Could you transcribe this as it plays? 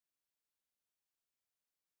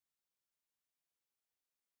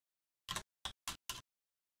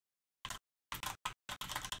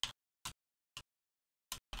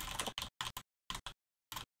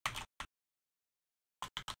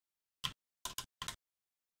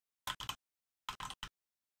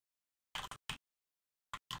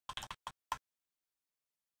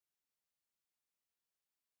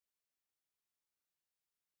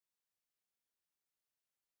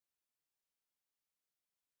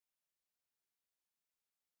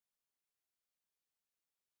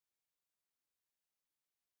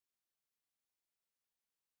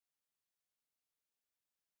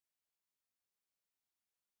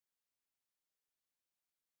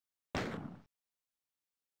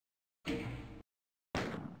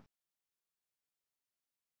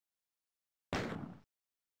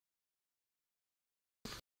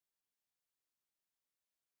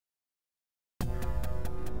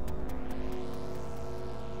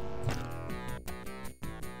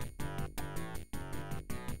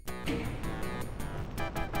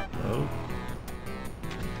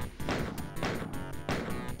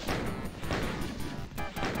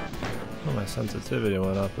sensitivity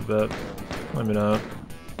went up a bit. Let me know.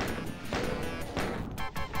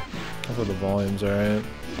 Hopefully the volume's alright.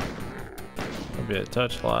 Maybe a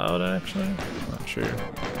touch loud actually. Not sure.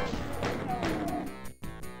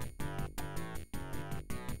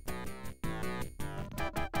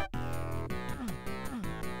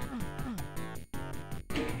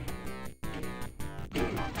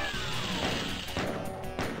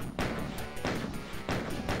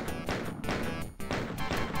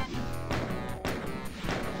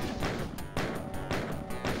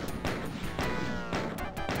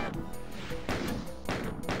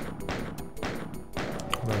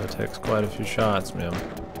 That takes quite a few shots, man.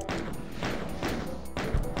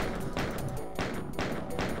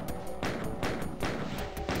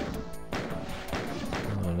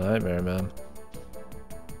 Oh, nightmare, man.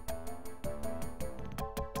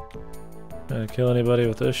 Gonna kill anybody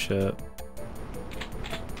with this shit.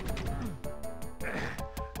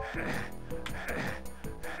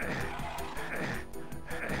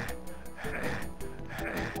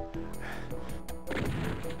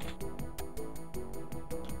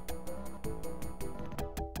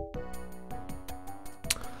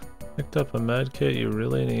 Picked up a med kit you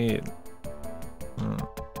really need.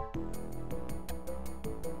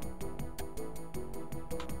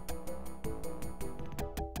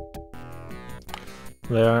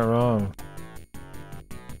 They aren't wrong.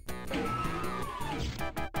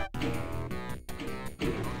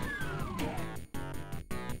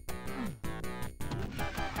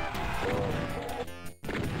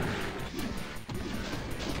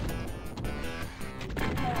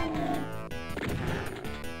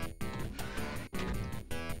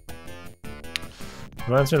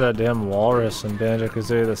 Reminds me of that damn walrus in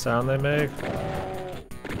Banjo-Kazooie, the sound they make.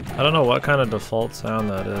 I don't know what kind of default sound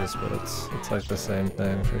that is, but it's like the same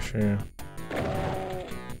thing for sure.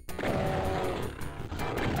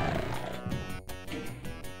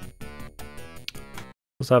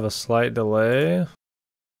 Let's have a slight delay.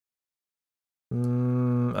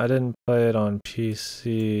 I didn't play it on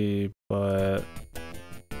PC, but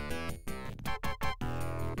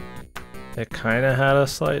it kind of had a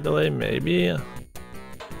slight delay, maybe.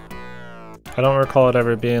 I don't recall it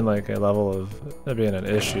ever being like a level of it being an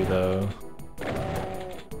issue though.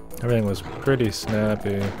 Everything was pretty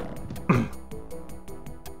snappy.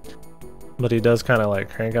 But he does kind of like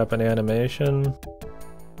crank up an animation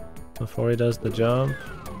before he does the jump.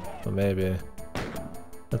 But maybe.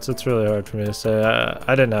 It's really hard for me to say.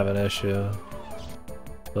 I didn't have an issue.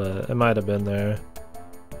 But it might have been there.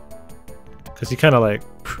 Cause he kinda like,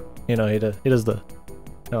 you know, he does the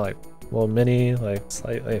kinda like little mini, like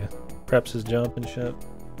slightly preps his jump and shit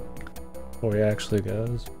before he actually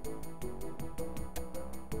goes.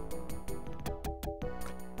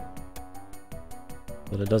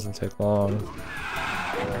 But it doesn't take long.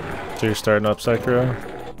 So you're starting up Sekiro?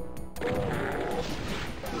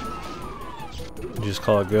 You just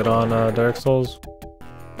call it good on Dark Souls?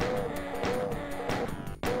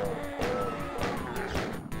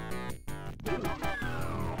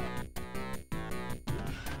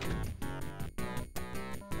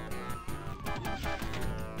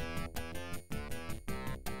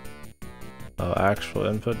 Oh, actual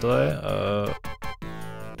input delay?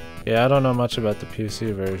 Yeah, I don't know much about the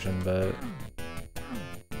PC version, but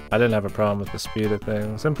I didn't have a problem with the speed of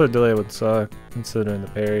things. Input delay would suck, considering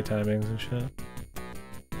the parry timings and shit.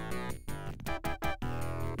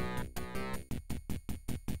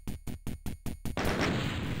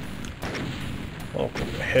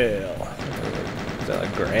 Welcome to hell. Is that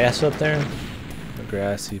like grass up there? The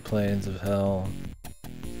grassy plains of hell.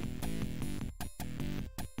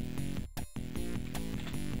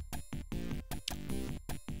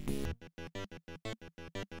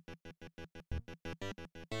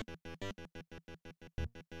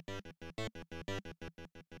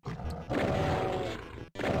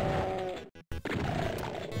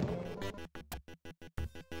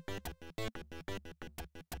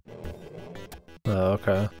 Oh,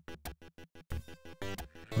 okay.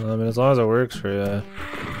 Well, I mean, as long as it works for you.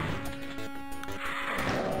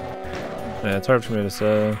 Yeah, it's hard for me to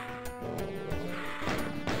say.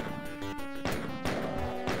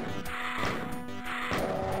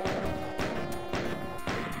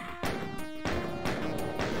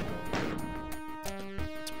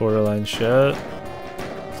 It's borderline shit.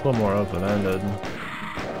 It's a little more open-ended.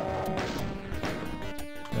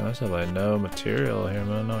 Yeah, I just have like no material here,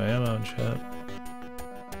 man. No ammo and shit.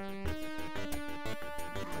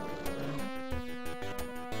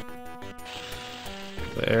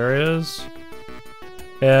 The areas?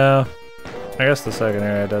 Yeah, I guess the second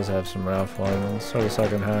area does have some rough ones, or the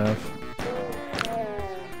second half.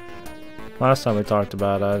 Last time we talked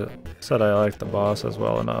about it, Said I like the bosses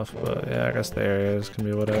well enough, but yeah, I guess the areas can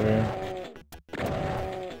be whatever.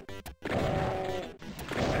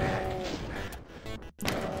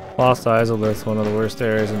 Lost Izalith, one of the worst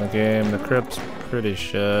areas in the game. The crypt's pretty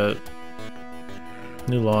shit.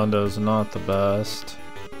 New Londo's not the best.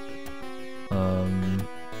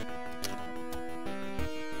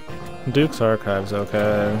 Duke's Archive's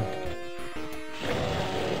okay.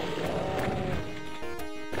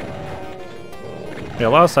 Yeah,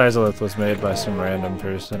 Lost Izalith was made by some random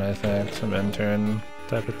person, I think. Some intern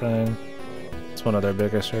type of thing. It's one of their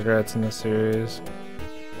biggest regrets in the series.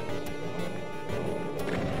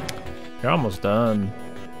 You're almost done.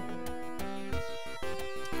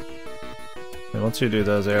 And once you do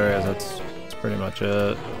those areas, that's pretty much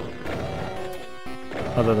it.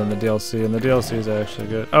 Other than the DLC, and the DLC is actually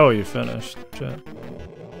good. Oh, you finished. Shit.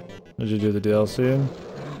 Did you do the DLC?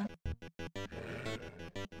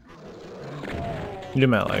 You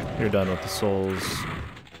meant like you're done with the Souls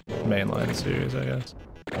mainline series, I guess.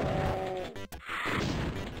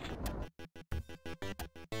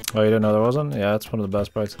 Oh, you didn't know there wasn't? Yeah, it's one of the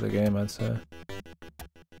best parts of the game, I'd say.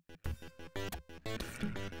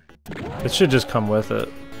 It should just come with it.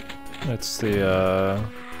 It's the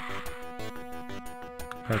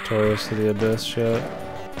Artorias to the Abyss shit.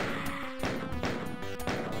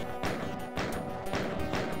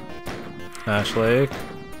 Ash Lake.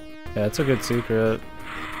 Yeah, it's a good secret.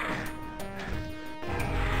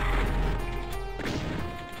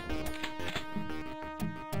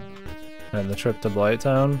 And the trip to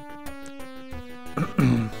Blighttown.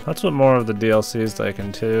 That's what more of the DLC's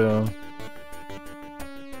taken too.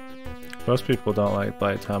 Most people don't like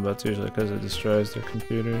Blighttown, but it's usually because it destroys their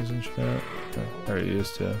computers and shit. Or it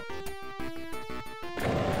used to.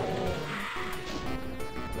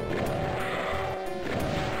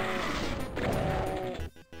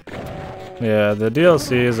 Yeah, the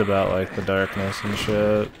DLC is about like the darkness and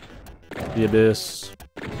shit. The Abyss.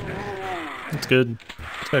 It's good.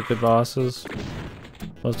 It's got good bosses.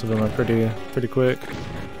 Most of them are pretty quick.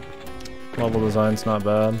 Level design's not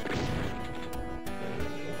bad.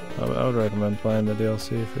 I would recommend playing the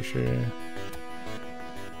DLC for sure.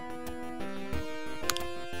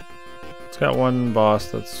 It's got one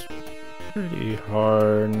boss that's pretty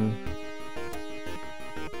hard.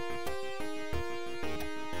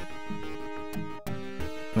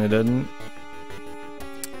 They didn't.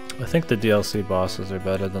 I think the DLC bosses are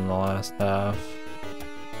better than the last half.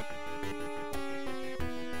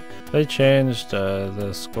 They changed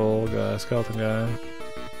the skull guy, skeleton guy.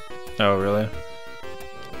 Oh, really?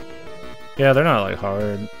 Yeah, they're not like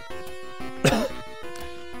hard.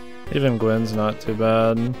 Even Gwen's not too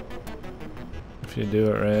bad if you do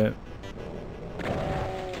it right.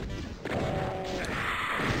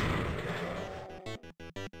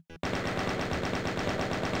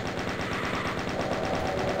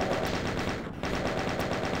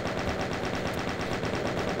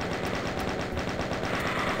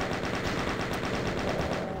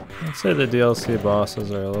 I'd say the DLC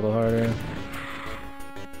bosses are a little harder.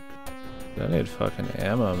 I need fucking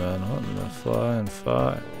ammo, man. What in the flying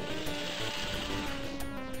fuck?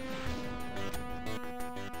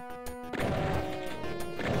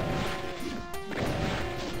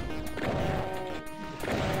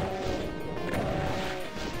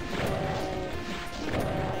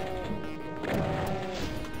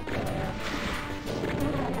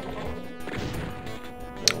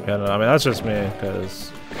 Yeah, no, I mean, that's just me,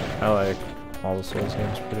 because I like all the Souls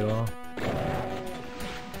games pretty well.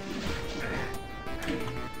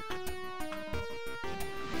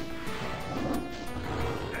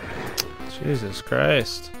 Jesus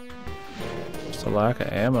Christ. Just a lack of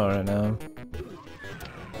ammo right now.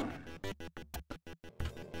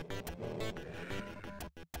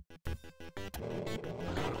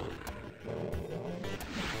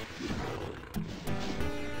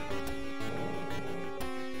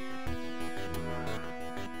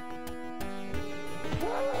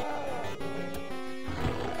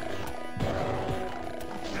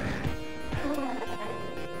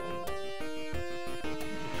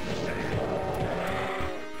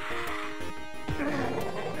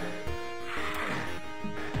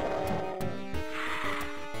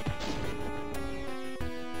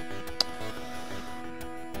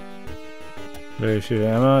 Very few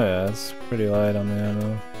ammo? Yeah, it's pretty light on the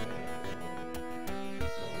ammo.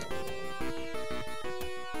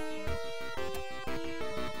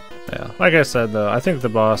 Yeah, like I said though, I think the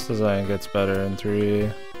boss design gets better in 3.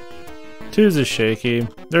 2's is shaky.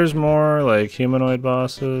 There's more like humanoid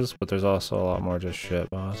bosses, but there's also a lot more just shit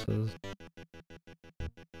bosses.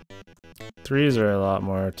 3's are a lot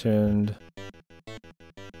more tuned.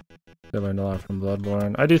 They learned a lot from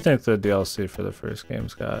Bloodborne. I do think the DLC for the first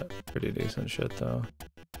game's got pretty decent shit though.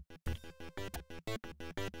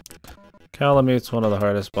 Calamete's one of the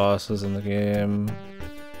hardest bosses in the game.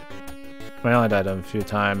 I only died to him a few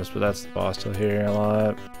times, but that's the boss you'll hear a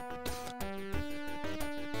lot.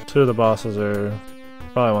 Two of the bosses are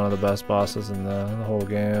probably one of the best bosses in the whole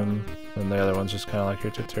game, and the other one's just kind of like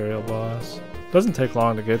your tutorial boss. Doesn't take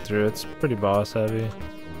long to get through, it's pretty boss heavy.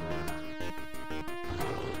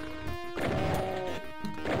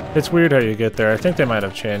 It's weird how you get there. I think they might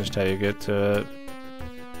have changed how you get to it.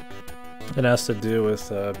 It has to do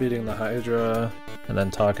with beating the Hydra, and then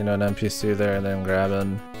talking to an NPC there, and then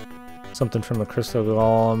grabbing something from a crystal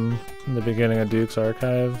golem in the beginning of Duke's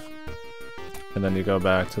archive. And then you go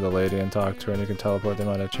back to the lady and talk to her and you can teleport. They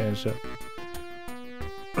might have changed it.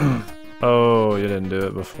 Oh, you didn't do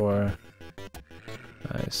it before.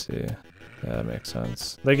 I see. Yeah, that makes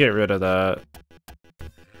sense. They get rid of that.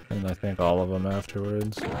 And I think all of them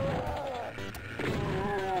afterwards.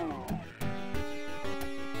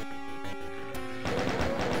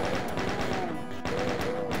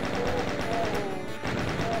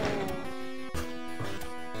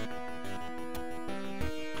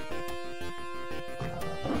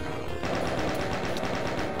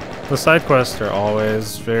 The side quests are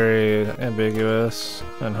always very ambiguous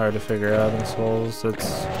and hard to figure out in Souls.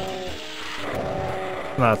 It's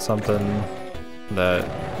not something that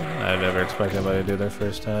I'd ever expect anybody to do their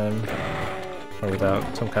first time, or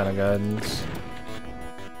without some kind of guidance.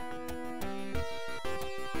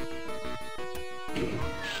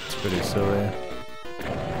 It's pretty silly.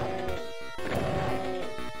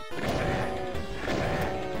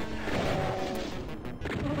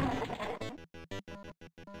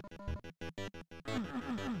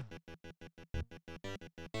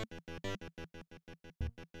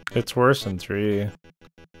 It's worse than 3,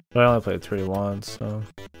 but I only played 3 once, so...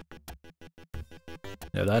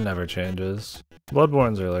 Yeah, that never changes.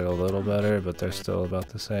 Bloodborne's are like a little better, but they're still about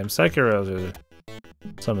the same. Sekiro's are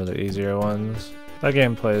some of the easier ones. That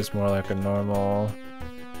game plays more like a normal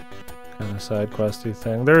kind of side questy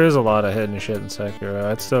thing. There is a lot of hidden shit in Sekiro.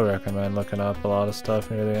 I'd still recommend looking up a lot of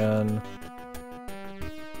stuff near the end.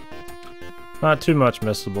 Not too much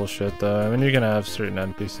missable shit though. I mean, you can have certain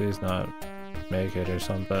NPCs not make it or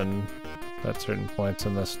something at certain points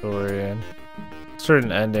in the story, and certain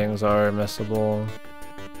endings are missable.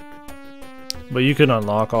 But you can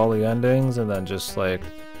unlock all the endings and then just like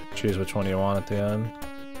choose which one you want at the end.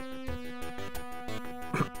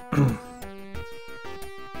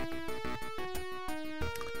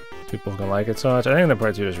 People can like it so much. I think the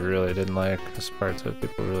parts you just really didn't like, this parts that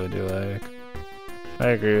people really do like.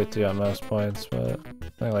 I agree with you on most points, but I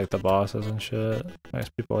think like the bosses and shit, nice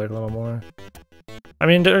people like a little more. I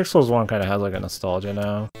mean, Dark Souls 1 kind of has like a nostalgia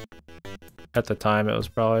now. At the time it was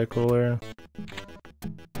probably cooler,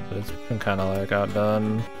 but it's been kind of like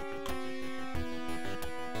outdone.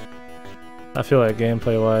 I feel like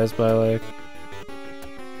gameplay wise by like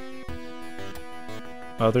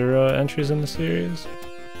other entries in the series.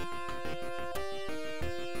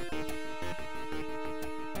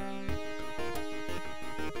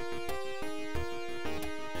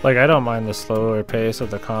 Like, I don't mind the slower pace of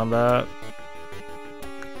the combat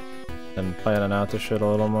and planning out the shit a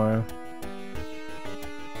little more.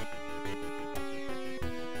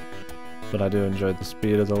 But I do enjoy the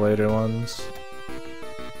speed of the later ones.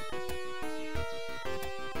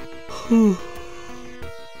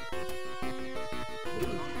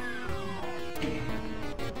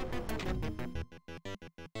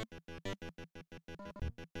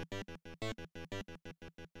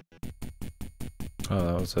 Oh,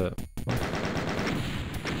 that was it.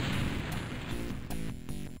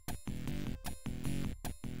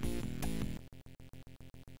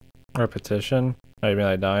 Repetition? Oh, you mean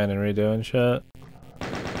like dying and redoing shit?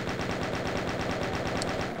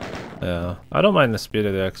 Yeah, I don't mind the speed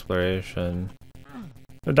of the exploration.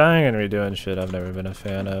 The dying and redoing shit I've never been a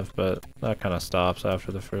fan of, but that kind of stops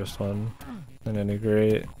after the first one. In any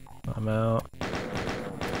great amount.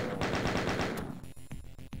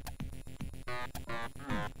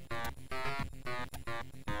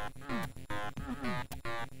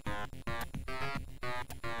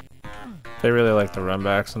 They really like the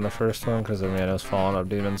runbacks in the first one because I mean it was Fallen Up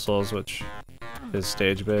Demon Souls, which is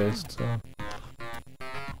stage based, so.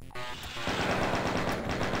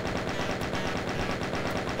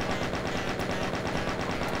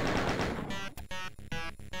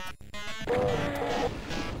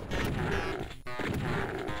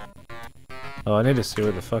 Oh, I need to see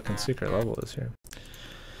where the fucking secret level is here.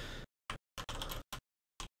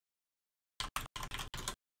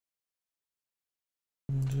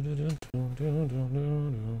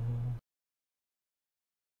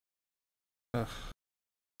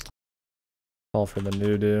 All for the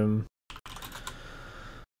new Doom.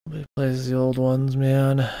 Nobody plays the old ones,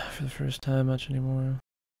 man, for the first time much anymore.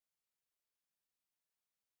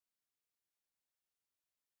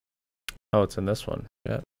 Oh, it's in this one.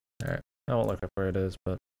 Yeah. Alright. I won't look up where it is,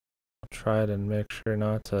 but I'll try it and make sure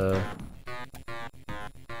not to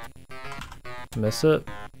miss it.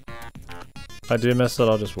 If I do miss it,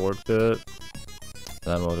 I'll just warp to it.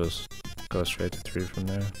 Then we'll just go straight to 3 from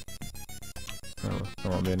there. It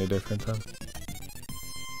won't be any different then.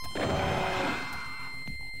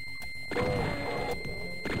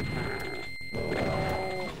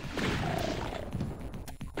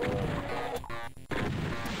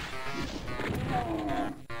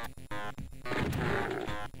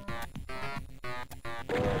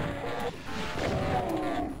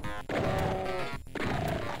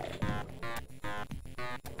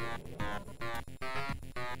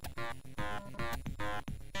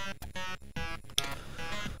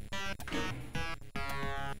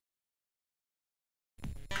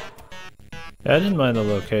 Yeah, I didn't mind the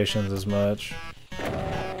locations as much.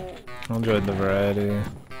 I enjoyed the variety.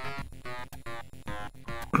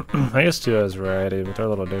 I guess 2 has variety, but they're a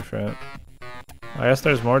little different. I guess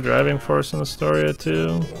there's more driving force in the story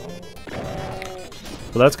too.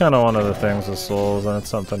 But that's kind of one of the things with Souls, and it's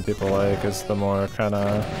something people like, is the more kind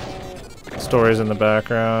of stories in the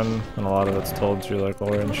background, and a lot of it's told through like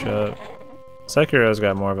lore and shit. Sekiro's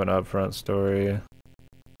got more of an upfront story.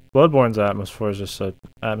 Bloodborne's atmosphere's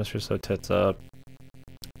so tits up,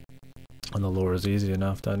 and the lore is easy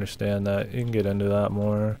enough to understand that you can get into that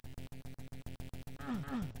more.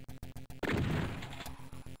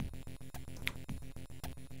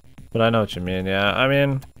 But I know what you mean, yeah. I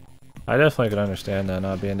mean, I definitely could understand that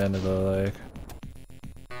not being into the like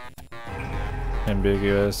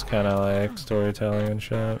ambiguous kind of like storytelling and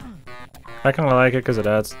shit. I kind of like it because it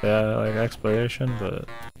adds like exploration, but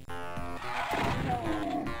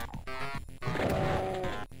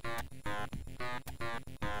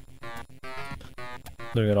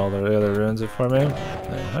look at all the other ruins it for me.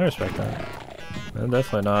 Yeah, I respect that. And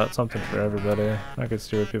definitely not something for everybody. I could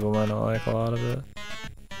see where people might not like a lot of it.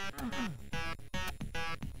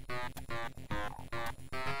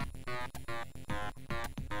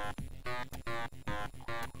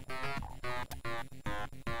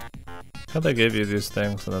 How'd they give you these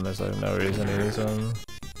things and then there's like no reason to use them?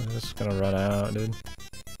 I'm just gonna run out, dude.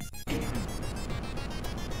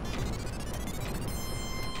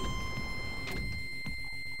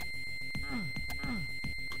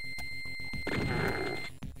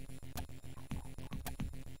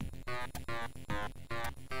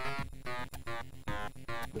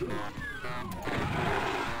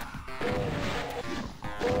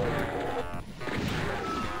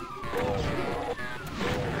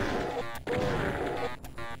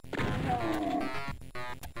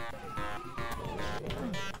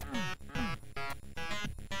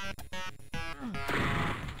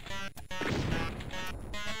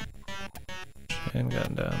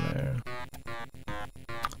 Handgun down there.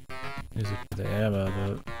 Use it for the ammo,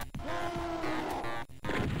 but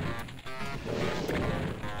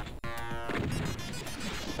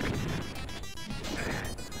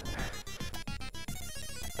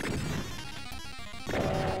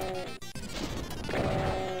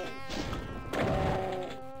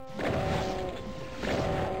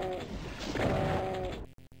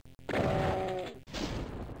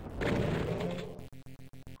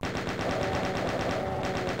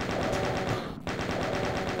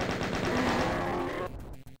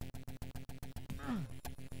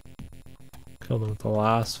killed him with the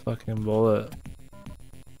last fucking bullet.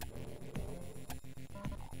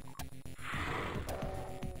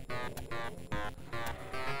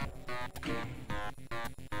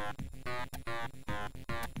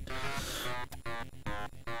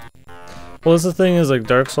 Well, the thing is, like,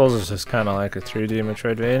 Dark Souls is just kind of like a 3D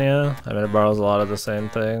Metroidvania. I mean, it borrows a lot of the same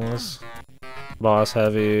things. Boss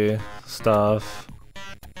heavy stuff.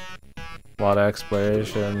 A lot of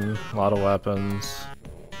exploration. A lot of weapons.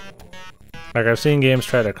 Like, I've seen games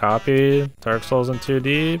try to copy Dark Souls in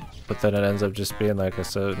 2D, but then it ends up just being like a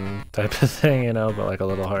certain type of thing, you know, but like a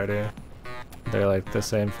little harder. They're like the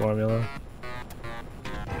same formula.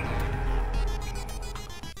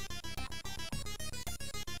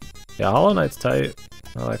 Yeah, Hollow Knight's tight.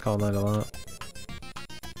 I like Hollow Knight a lot.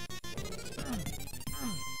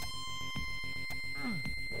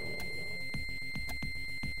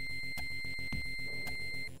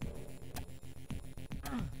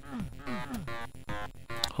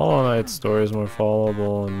 Hollow Knight's story is more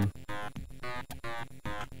followable, and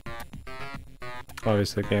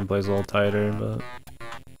obviously the gameplay's a little tighter, but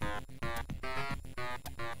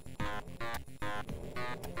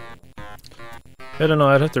I don't know,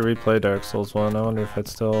 I'd have to replay Dark Souls 1. I wonder if I'd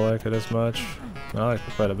still like it as much. I liked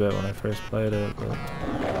it quite a bit when I first played it, but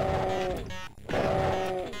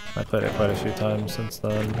I played it quite a few times since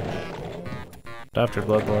then. After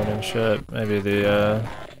Bloodborne and shit, maybe the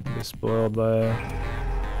be spoiled by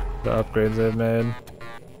the upgrades they've made.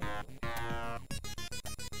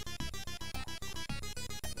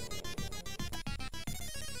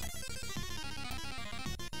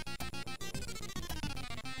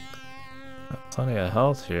 Plenty of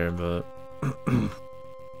health here, but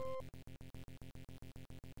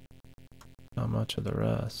not much of the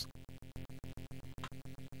rest.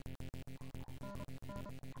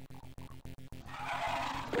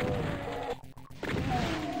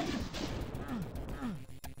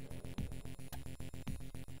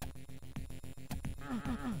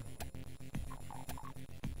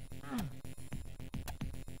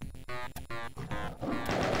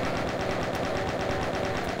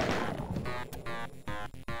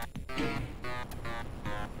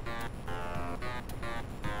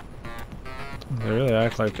 They really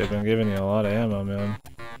act like they've been giving you a lot of ammo, man.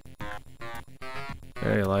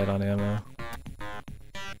 Very light on ammo.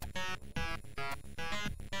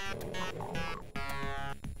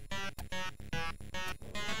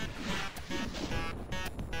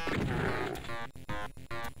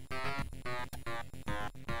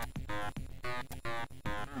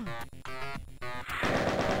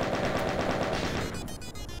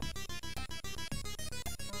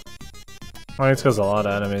 I think it's because a lot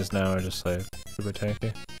of enemies now are just like super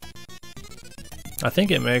tanky. I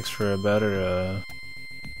think it makes for a better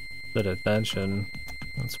bit of tension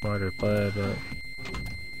and smarter play, but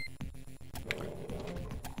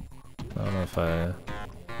I don't know if I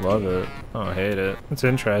love it. I don't hate it. It's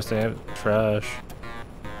interesting. It's trash.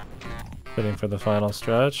 Fitting for the final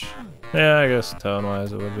stretch. Yeah, I guess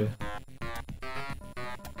tone-wise it would be.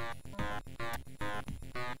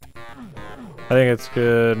 I think it's a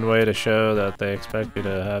good way to show that they expect you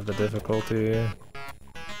to have the difficulty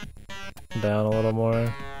down a little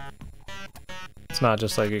more. It's not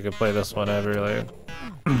just like you could play this one ever, like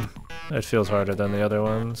it feels harder than the other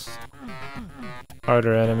ones.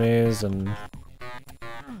 Harder enemies and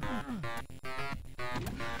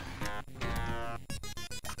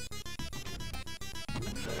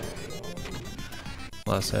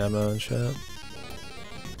less ammo and shit.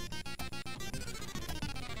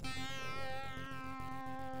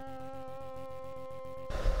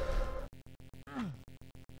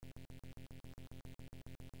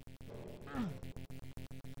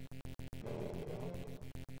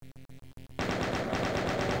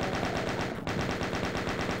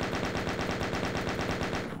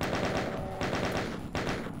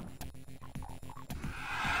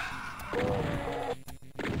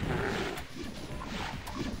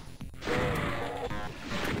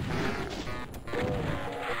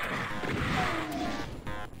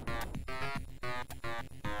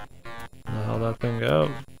 Where the hell that thing go?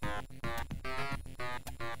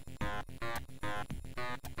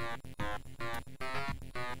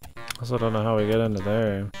 Also don't know how we get into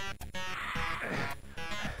there.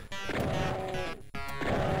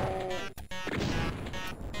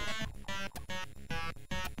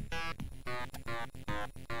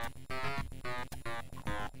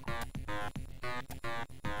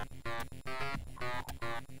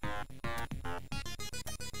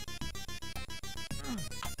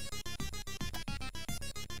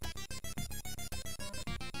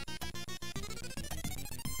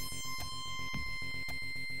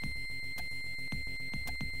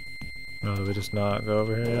 No, did we just not go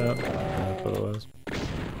over here yet? Yeah, I thought it was.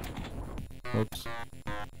 Oops.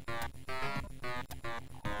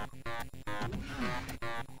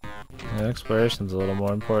 Yeah, exploration's a little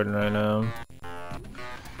more important right now.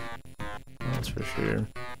 That's for sure.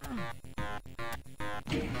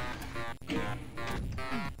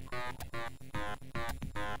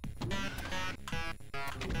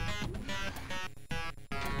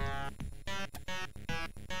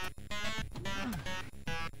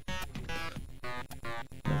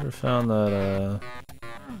 Never found that,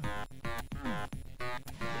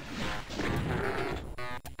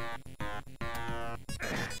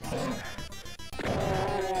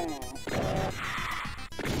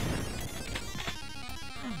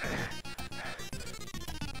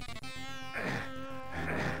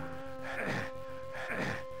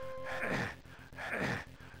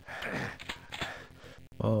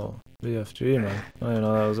 oh, BFG, man. I didn't even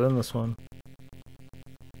know that was in this one.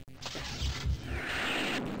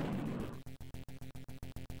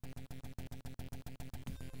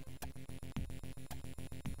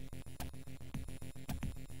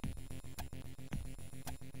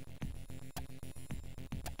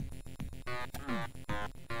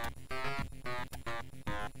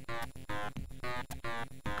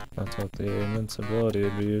 That's what the invincibility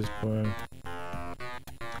would be used for. I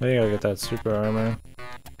think I'll get that super armor.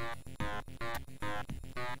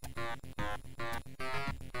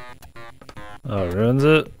 Oh, it ruins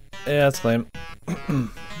it? Yeah, it's lame.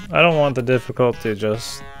 I don't want the difficulty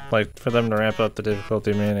just, like, for them to ramp up the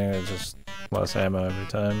difficulty, meaning it's just less ammo every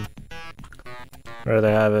time. Or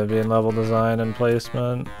they have it being level design and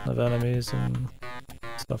placement of enemies and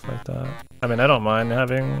stuff like that. I mean, I don't mind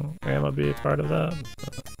having ammo be a part of that,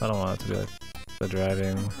 but I don't want it to be like the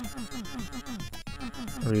driving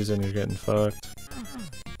reason you're getting fucked.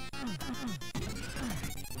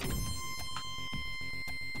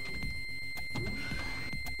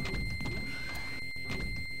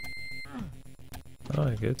 How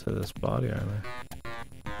do I get to this body armor?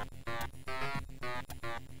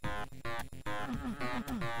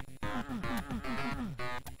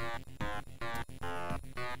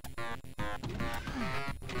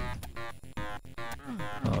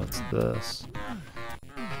 Oh, it's this.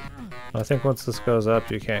 I think once this goes up,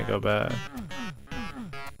 you can't go back.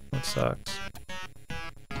 That sucks.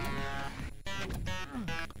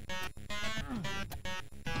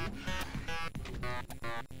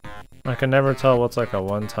 I can never tell what's like a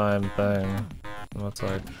one-time thing and what's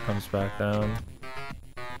like comes back down.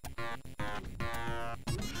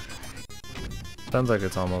 Sounds like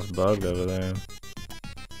it's almost bugged over there.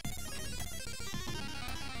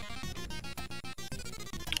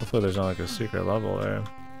 Hopefully there's not like a secret level there.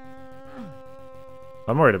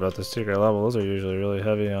 I'm worried about the secret level. Those are usually really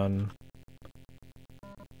heavy on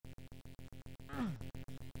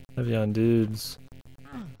dudes.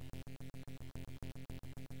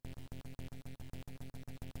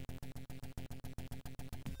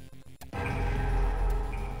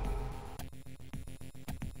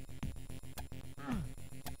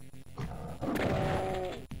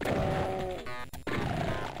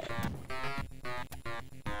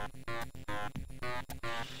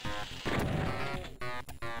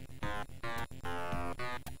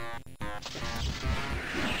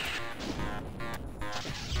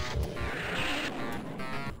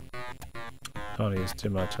 Don't use too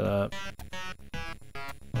much of that.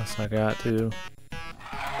 Unless I got to.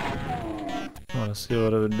 I want to see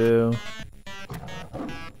what it would do.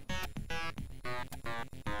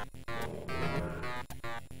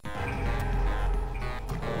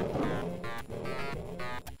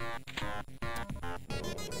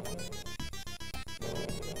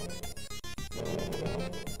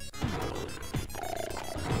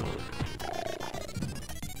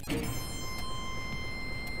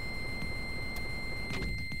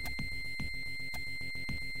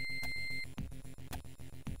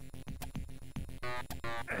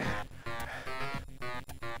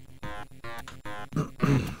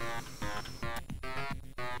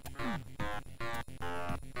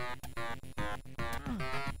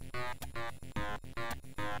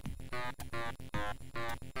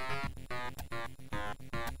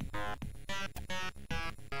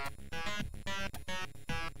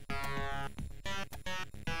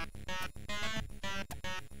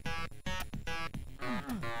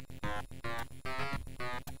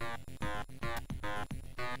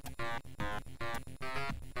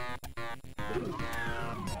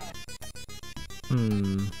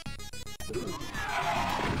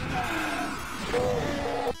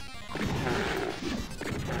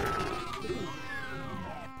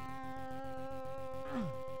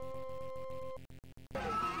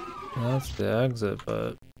 That's the exit,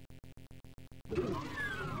 but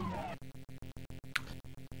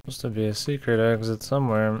supposed to be a secret exit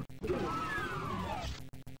somewhere.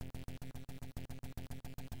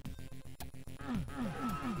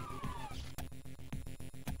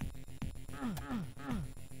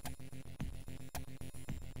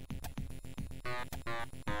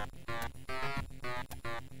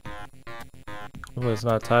 Hopefully it's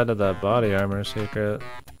not tied to that body armor secret.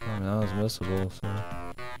 I mean, that was missable, so.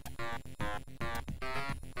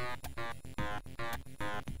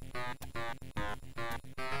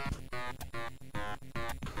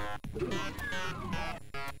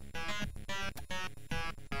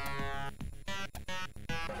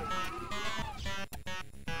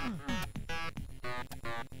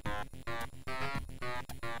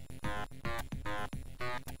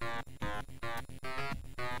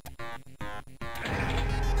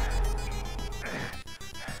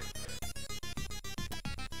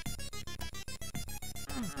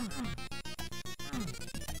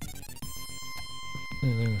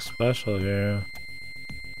 Anything special here?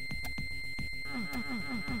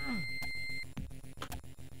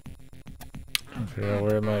 I figure out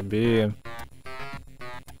where it might be.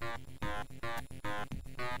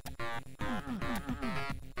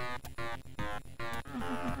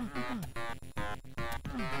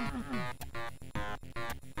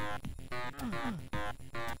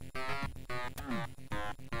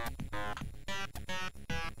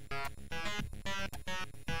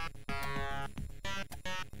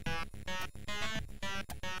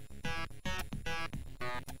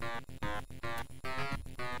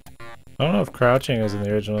 I don't know if crouching is in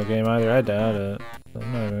the original game either. I doubt it.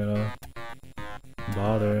 I'm not even gonna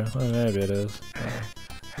bother. Well, maybe it is.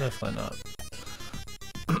 Definitely not.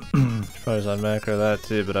 Probably on macro that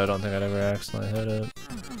too, but I don't think I'd ever accidentally hit it.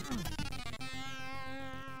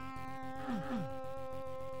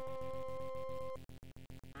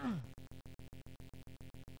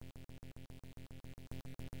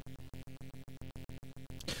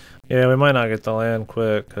 Yeah, we might not get to land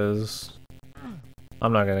quick, because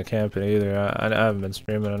I'm not going to camp it either. I haven't been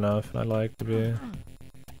streaming enough, and I'd like to be.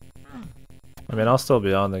 I mean, I'll still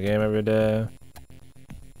be on the game every day.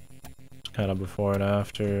 Kind of before and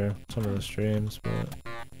after some of the streams, but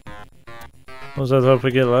we'll just hope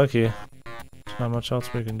we get lucky. There's not much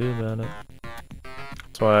else we can do about it.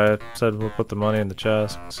 That's why I said we'll put the money in the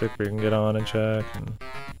chest, see if we can get on and check, and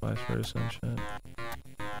vice versa and shit.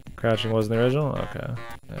 Crouching wasn't the original? Okay.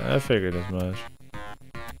 Yeah, I figured as much.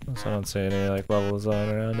 So I don't see any like level design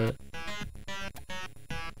around it.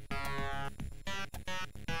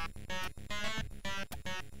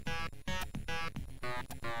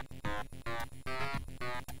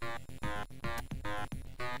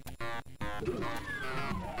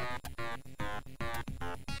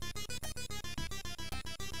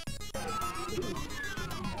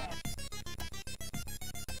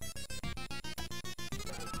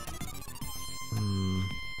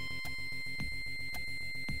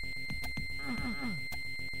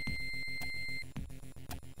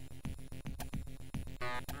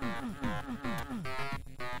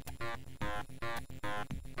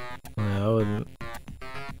 Yeah, I wouldn't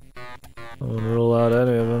rule out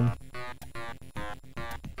any of them.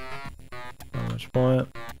 Not much point.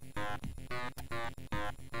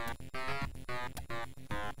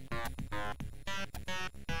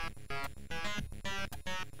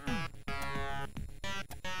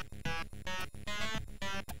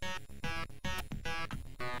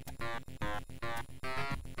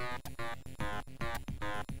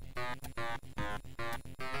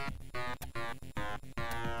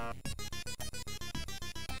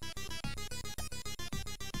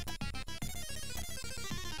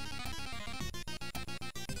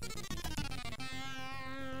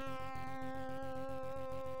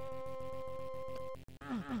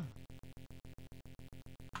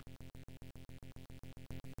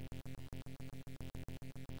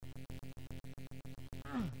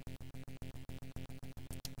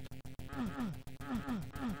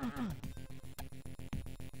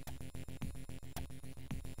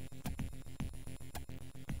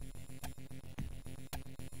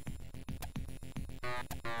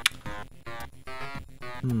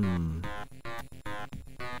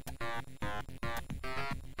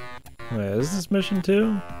 Wait, is this mission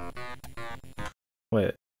 2?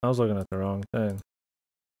 Wait, I was looking at the wrong thing.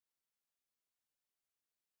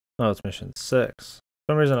 Oh, it's mission 6. For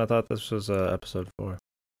some reason I thought this was episode 4.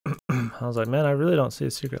 I was like, man, I really don't see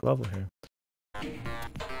a secret level here.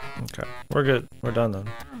 Okay, we're good. We're done then.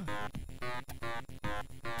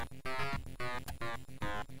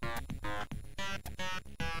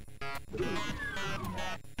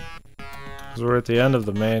 Because we're at the end of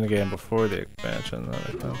the main game before the expansion, I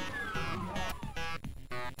think.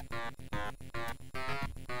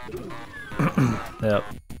 Yep.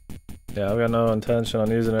 Yeah, I've got no intention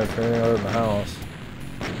on using it for anything other than the house.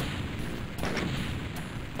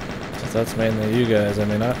 Since that's mainly you guys. I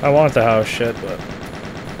mean, I want the house shit, but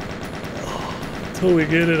until we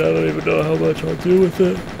get it, I don't even know how much I'll do with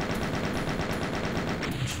it.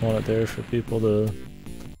 I just want it there for people to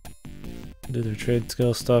do their trade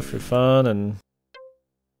skill stuff for fun and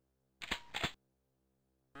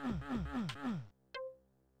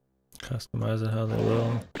customize it how they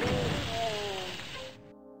will.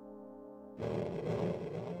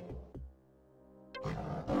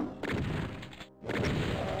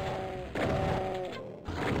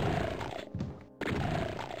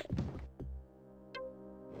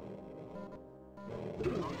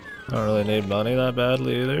 I don't really need money that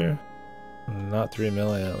badly either. Not 3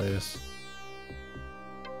 million at least.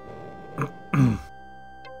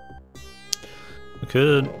 We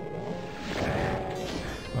could.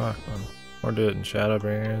 Or do it in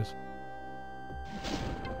Shadowbringers.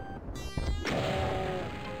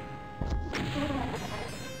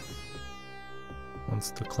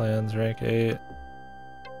 Once the clans rank 8.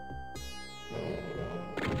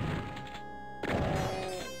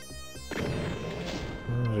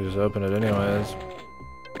 We just open it anyways.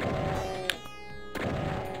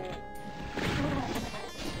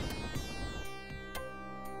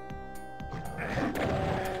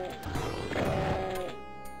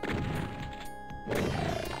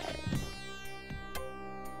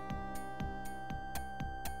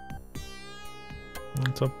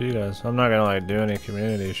 It's up to you guys. I'm not gonna like do any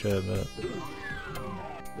community shit, but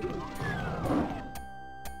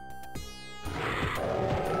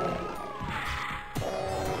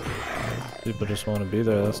people just want to be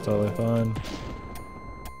there, that's totally fine.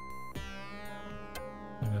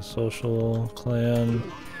 Like a social clan.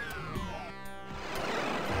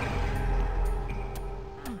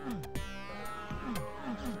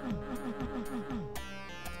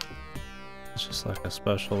 It's just like a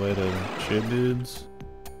special way to shoot dudes.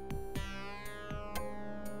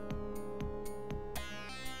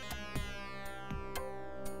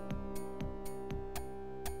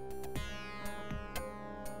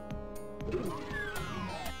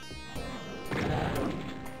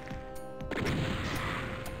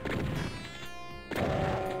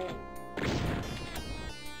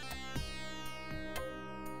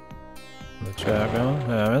 The chat going?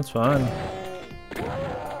 Yeah, it's fine.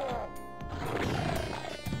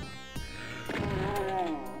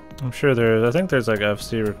 I'm sure there's, I think there's like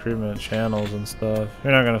FC recruitment channels and stuff.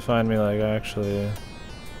 You're not gonna find me like actually.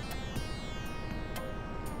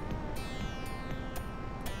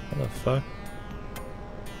 What the fuck?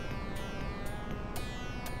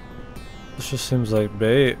 This just seems like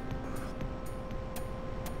bait.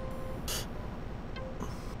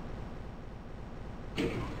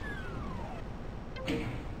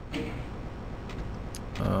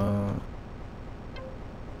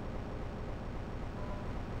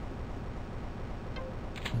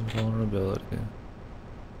 Vulnerability.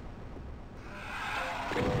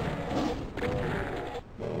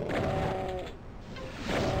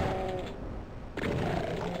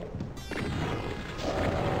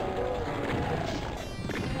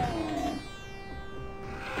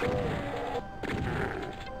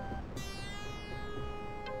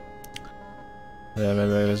 Yeah,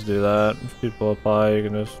 maybe I just do that. If people apply, you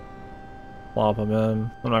can just plop them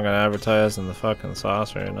in. I'm not gonna advertise in the fucking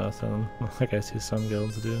saucer or nothing, like I see some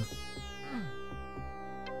guilds do.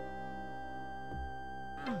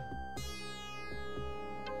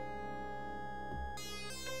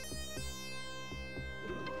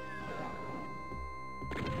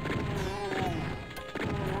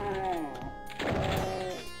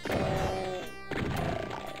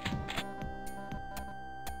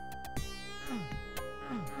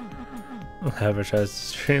 Advertise the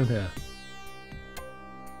stream, yeah.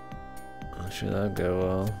 I'm sure that'd go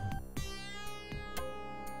well.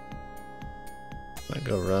 Might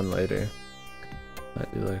go run later.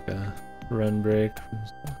 Might do like a run break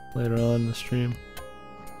later on in the stream.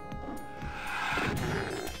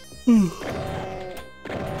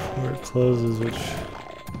 Before it closes, which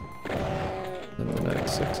in the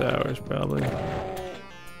next 6 hours probably.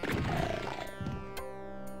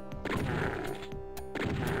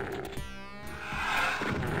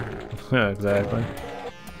 Yeah, exactly.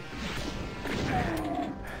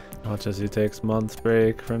 Watch as he takes months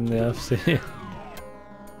break from the FC.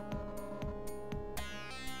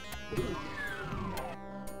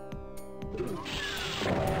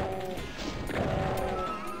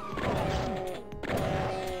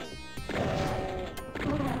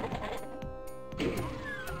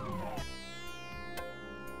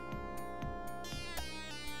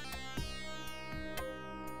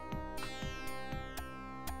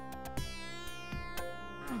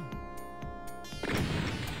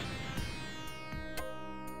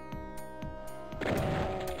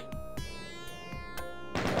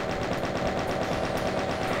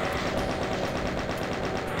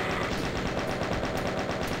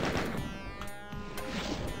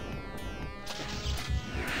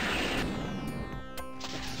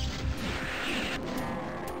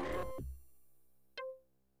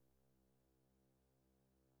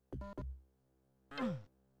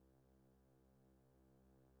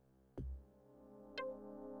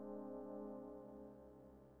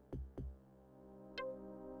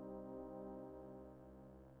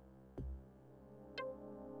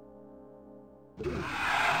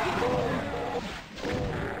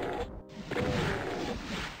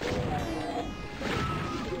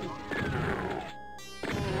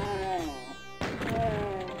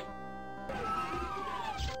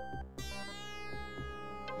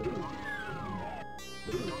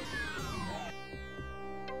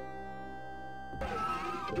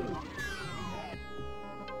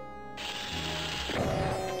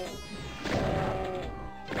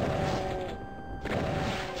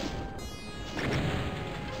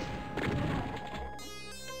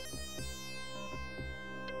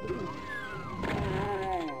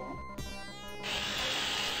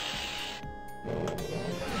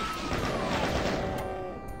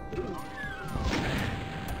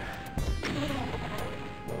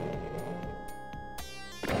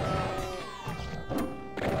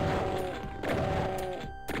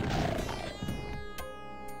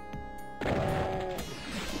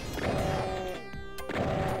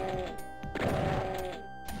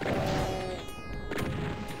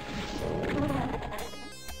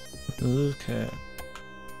 Okay.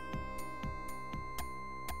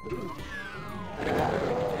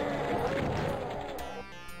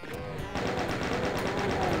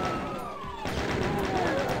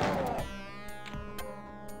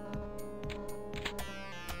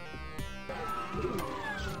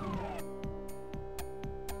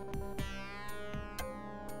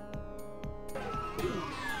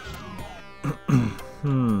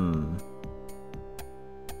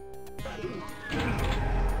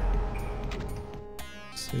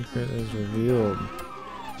 Secret is revealed.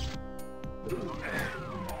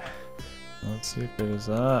 What secret is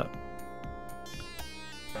that?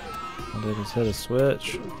 I did just hit a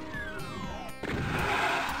switch.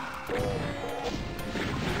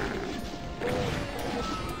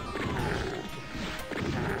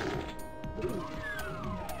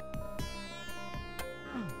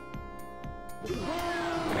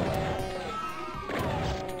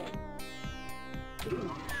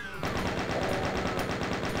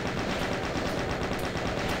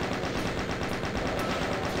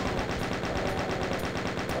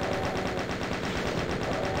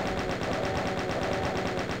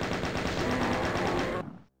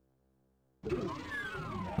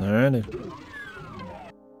 Alrighty.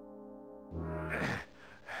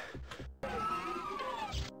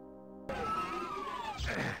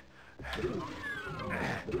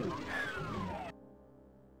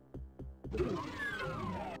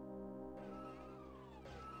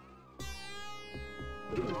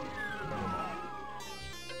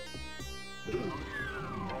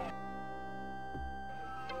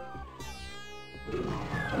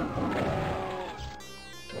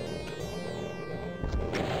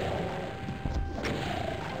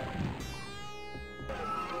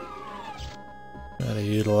 Gotta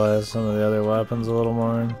utilize some of the other weapons a little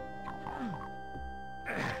more.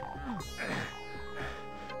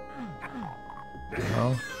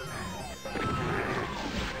 Well.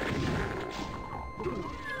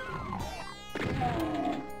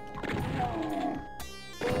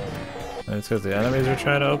 Maybe it's because the enemies are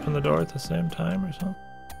trying to open the door at the same time or something.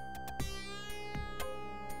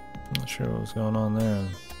 I'm not sure what was going on there.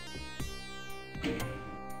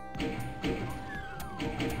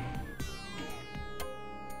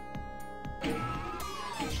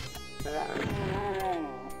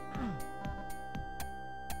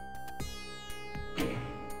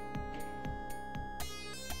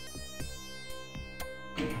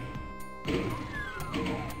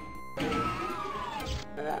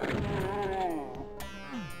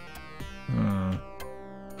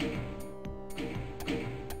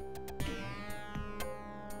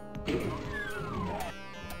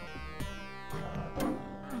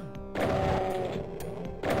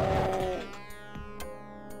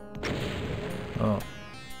 Oh.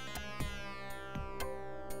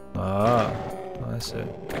 Ah, I see.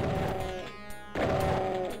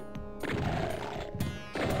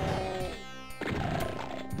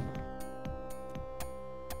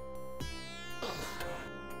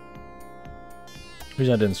 The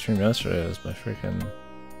reason I didn't stream yesterday is my freaking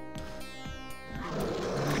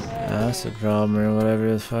acid problem or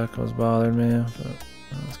whatever the fuck was bothering me, but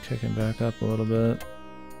I was kicking back up a little bit.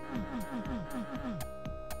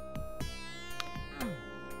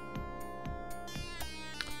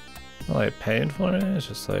 Not like painful or anything, it's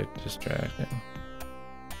just like distracting.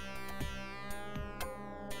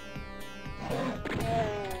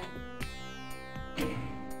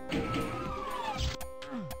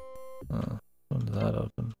 Oh, when did that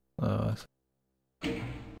open? Oh, I see.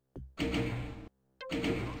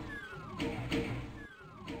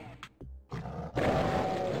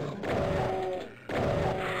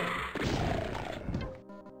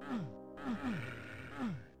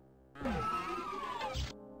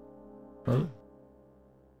 Oh.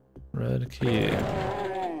 Red key.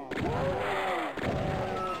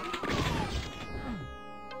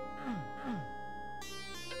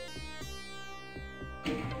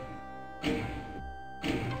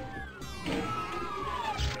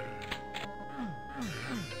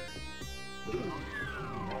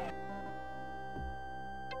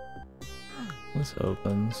 This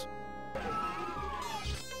opens.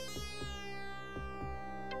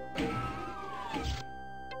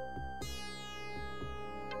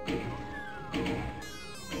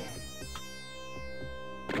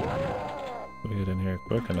 We get in here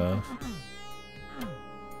quick enough.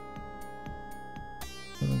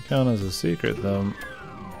 Doesn't count as a secret though.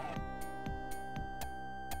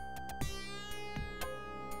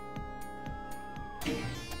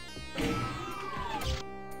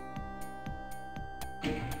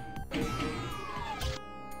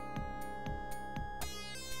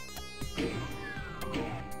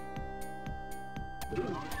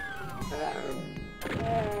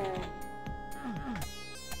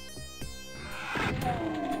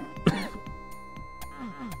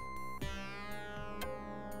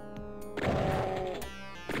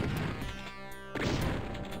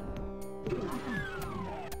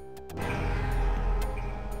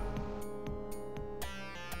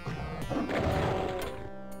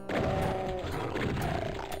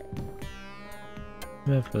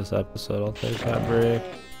 Maybe for this episode I'll take that break.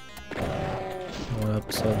 One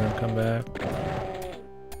episode then come back.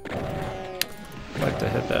 I'd like to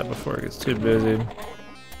hit that before it gets too busy.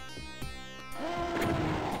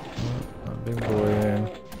 Oh, big boy here.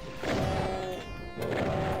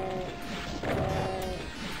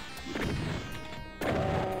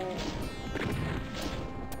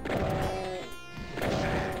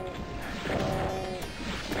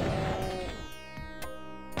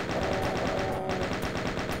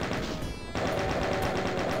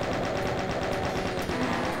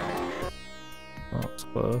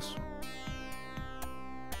 Close.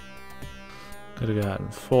 Could have gotten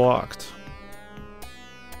fucked.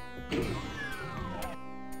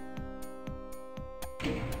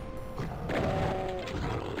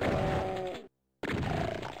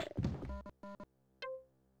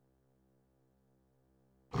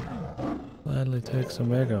 Gladly take some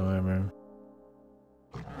mega armor.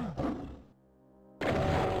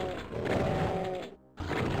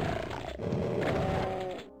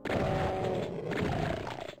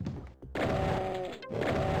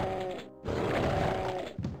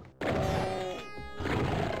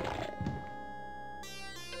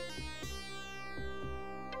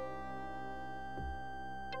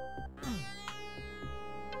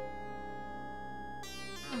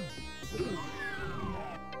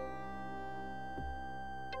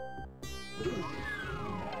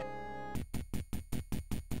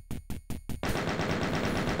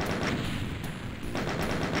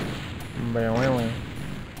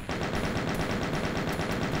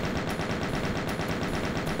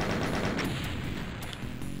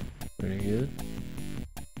 Pretty good.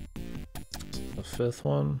 The fifth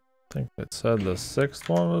one. I think it said the sixth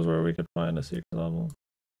one was where we could find a secret level.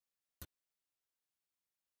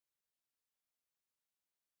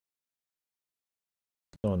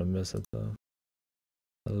 Don't want to miss it though.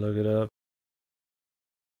 I'll look it up.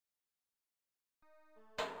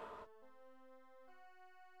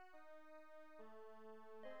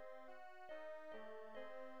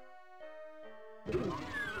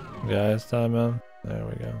 Guys, time in. There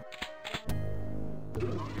we go.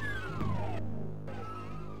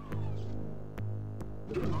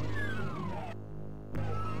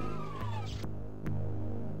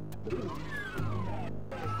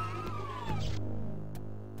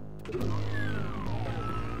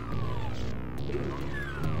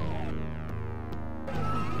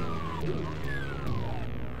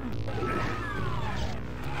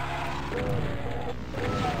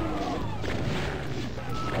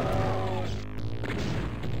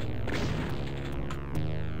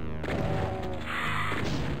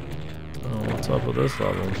 What's up with this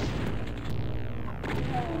level?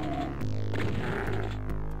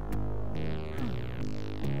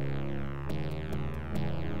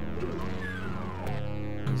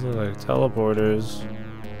 These are like teleporters.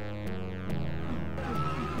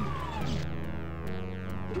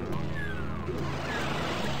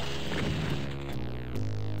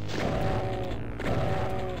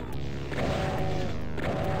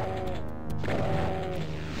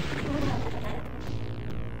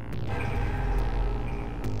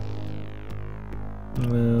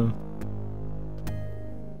 Yeah.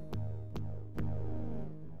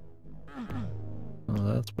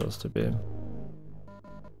 Oh, that's supposed to be.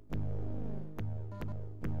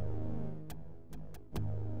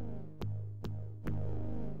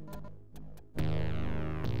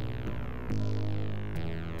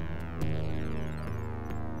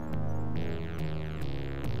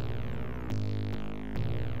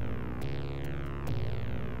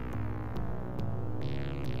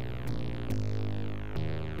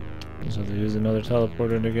 So they use another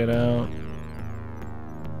teleporter to get out.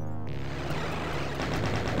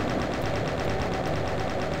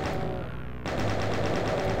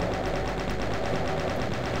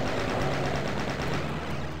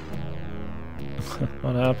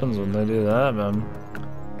 What happens when they do that, man?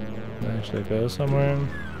 They actually go somewhere?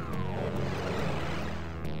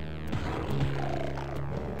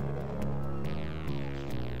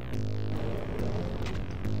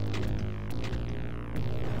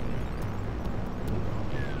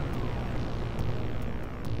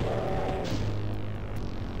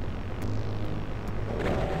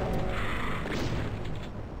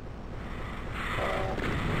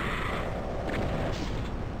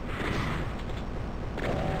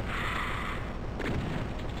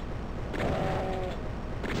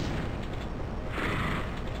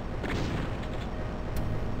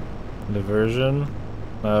 Diversion?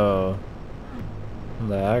 Oh.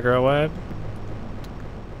 The aggro wipe?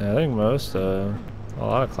 Yeah, I think most, a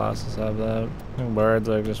lot of classes have that. I think Bard's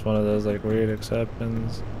like just one of those like weird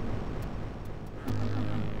exceptions.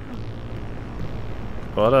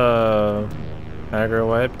 What aggro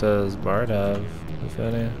wipe does Bard have, if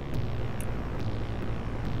any?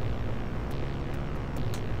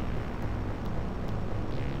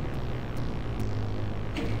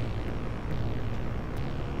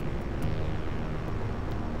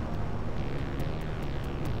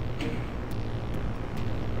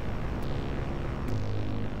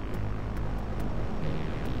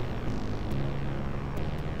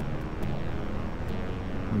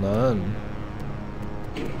 None.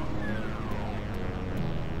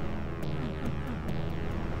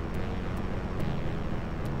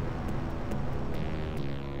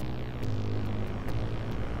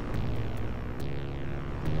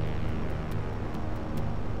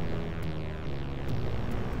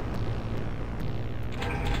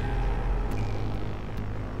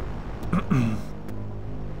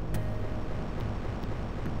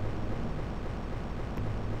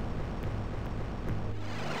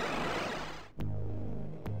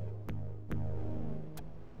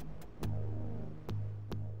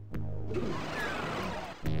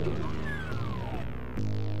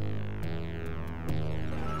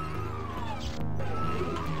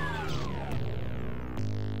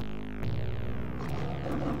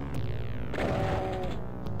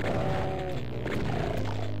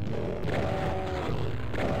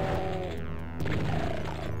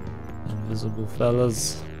 Invisible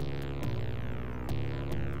fellas.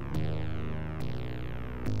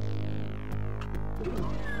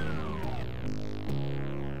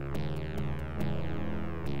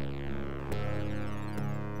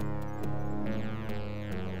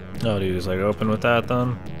 Oh, do you just like open with that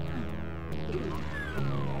then?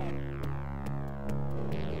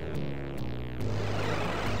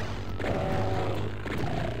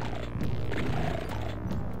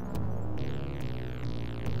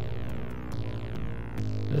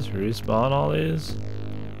 Just respawn all these?